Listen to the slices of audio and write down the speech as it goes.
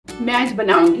मैं आज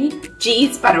बनाऊंगी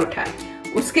चीज परोठा।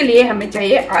 उसके लिए हमें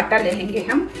चाहिए आटा ले लेंगे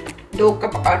हम 2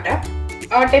 कप आटा।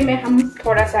 आटे में हम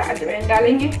थोड़ा सा अजवाइन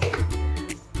डालेंगे,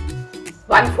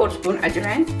 1/4 स्पून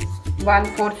अजवाइन,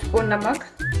 1/4 स्पून नमक।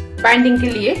 बाइंडिंग के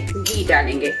लिए घी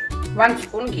डालेंगे, 1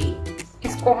 स्पून घी।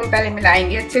 इसको हम पहले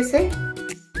मिलाएंगे अच्छे से।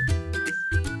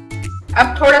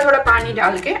 अब थोड़ा थोड़ा पानी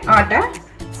डाल के आटा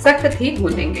सख्त ही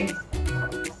गूंदेंगे।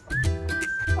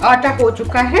 आटा हो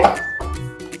चुका है,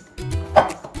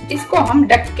 इसको हम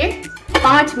ढक के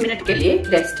 5 मिनट के लिए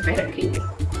रेस्ट में रखेंगे।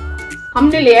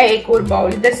 हमने लिया एक और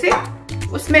बाउल इधर से,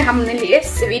 उसमें हमने लिए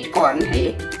स्वीट कॉर्न है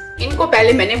ये। इनको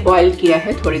पहले मैंने बॉईल किया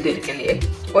है थोड़ी देर के लिए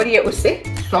और ये उससे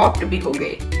सॉफ्ट भी हो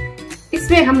गए।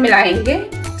 इसमें हम मिलाएंगे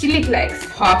चिली फ्लेक्स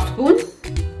 1/2 स्पून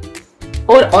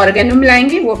और ऑर्गेनो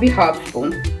मिलाएंगे, वो भी 1/2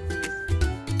 स्पून।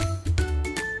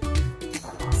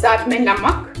 साथ में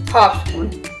नमक 1/2 स्पून।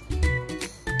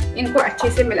 इनको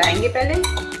अच्छे से मिलाएंगे पहले।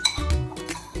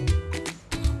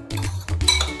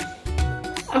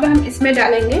 अब हम इसमें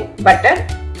डालेंगे बटर,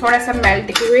 थोड़ा सा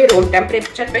मेल्ट किए हुए रूम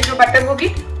टेम्परेचर पे जो बटर होगी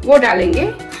वो डालेंगे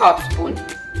 1/2 स्पून।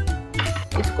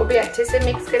 इसको भी अच्छे से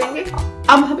मिक्स करेंगे।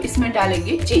 अब हम इसमें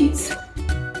डालेंगे चीज।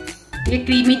 ये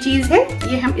क्रीमी चीज है,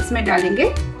 ये हम इसमें डालेंगे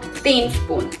 3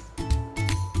 स्पून।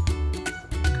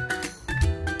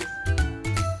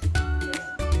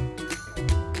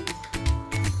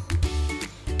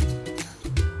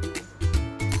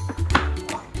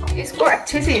 इसको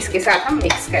अच्छे से इसके साथ हम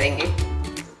मिक्स करेंगे।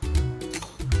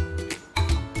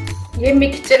 ये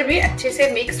मिक्सचर भी अच्छे से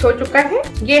मिक्स हो चुका है।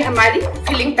 ये हमारी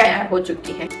फिलिंग तैयार हो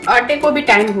चुकी है। आटे को भी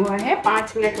टाइम हुआ है,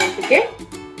 5 मिनट हो चुके।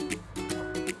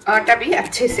 आटा भी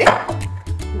अच्छे से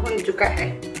भुन चुका है।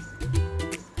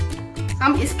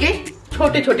 हम इसके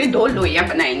छोटे छोटे 2 लोइयां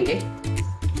बनाएंगे।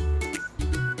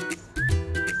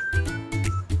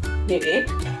 ये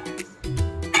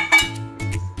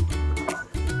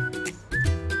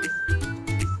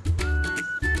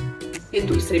ये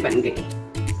दूसरी बन गई।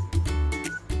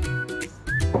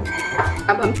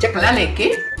 अब हम चकला लेके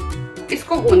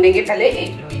इसको गूंदेंगे पहले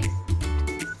एक लोई।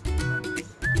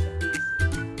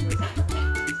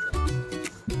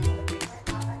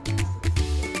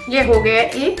 ये हो गया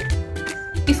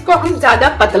एक। इसको हम ज्यादा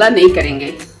पतला नहीं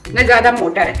करेंगे, न ज्यादा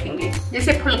मोटा रखेंगे।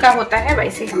 जैसे फुल्का होता है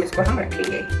वैसे हम इसको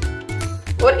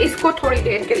रखेंगे और इसको थोड़ी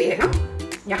देर के लिए हम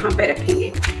यहाँ पे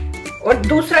रखेंगे। और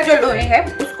दूसरा जो लोई है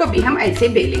उसको भी हम ऐसे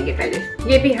बेलेंगे पहले।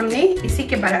 ये भी हमने इसी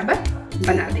के बराबर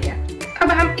बना दिया।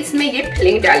 अब हम इसमें ये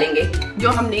फिलिंग डालेंगे। जो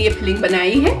हमने ये फिलिंग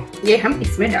बनाई है ये हम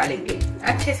इसमें डालेंगे।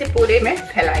 अच्छे से पूरे में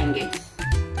फैलाएंगे।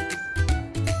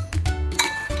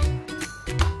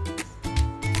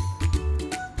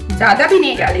 ज्यादा भी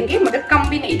नहीं डालेंगे मगर कम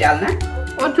भी नहीं डालना।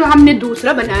 और जो हमने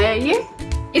दूसरा बनाया है ये,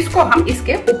 इसको हम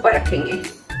इसके ऊपर रखेंगे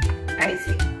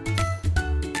ऐसे।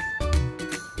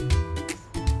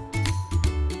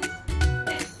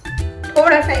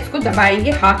 थोड़ा सा इसको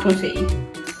दबाएंगे हाथों से ही।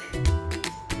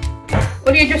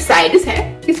 और ये जो साइड्स है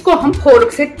इसको हम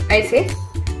फोर्क से ऐसे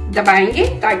दबाएंगे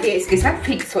ताकि इसके साथ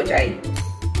फिक्स हो जाए।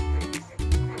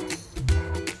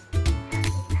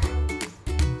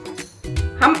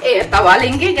 हम तवा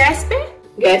लेंगे गैस पे।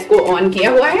 गैस को ऑन किया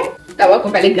हुआ है। तवा को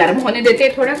पहले गर्म होने देते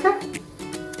हैं थोड़ा सा।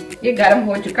 ये गर्म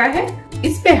हो चुका है।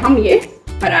 इस पे हम ये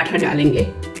पराठा डालेंगे।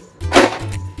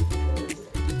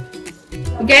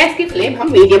 गैस की फ्लेम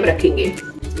हम मीडियम रखेंगे।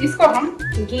 इसको हम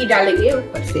घी डालेंगे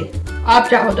ऊपर से। आप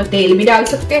चाहो तो तेल भी डाल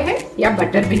सकते हैं या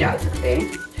बटर भी डाल सकते हैं।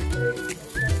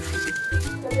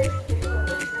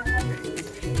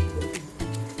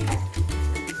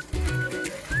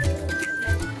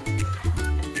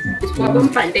 इसको अब हम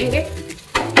पलटेंगे।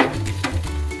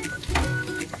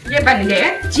 ये बन गया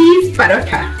चीज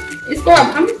परोठा। इसको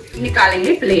अब हम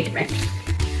निकालेंगे प्लेट में।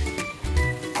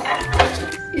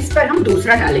 इस पर हम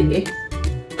दूसरा डालेंगे।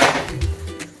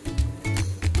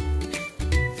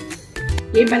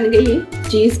 ये बन गई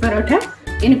चीज परोठा।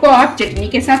 इनको आप चटनी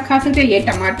के साथ खा सकते हैं। ये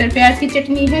टमाटर प्याज की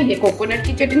चटनी है, ये कोकोनट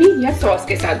की चटनी या सॉस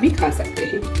के साथ भी खा सकते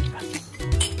हैं।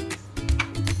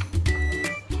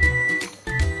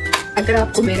 अगर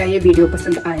आपको मेरा ये वीडियो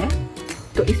पसंद आया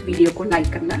तो इस वीडियो को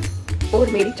लाइक करना और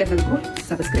मेरे चैनल को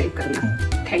सब्सक्राइब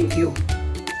करना। Thank you.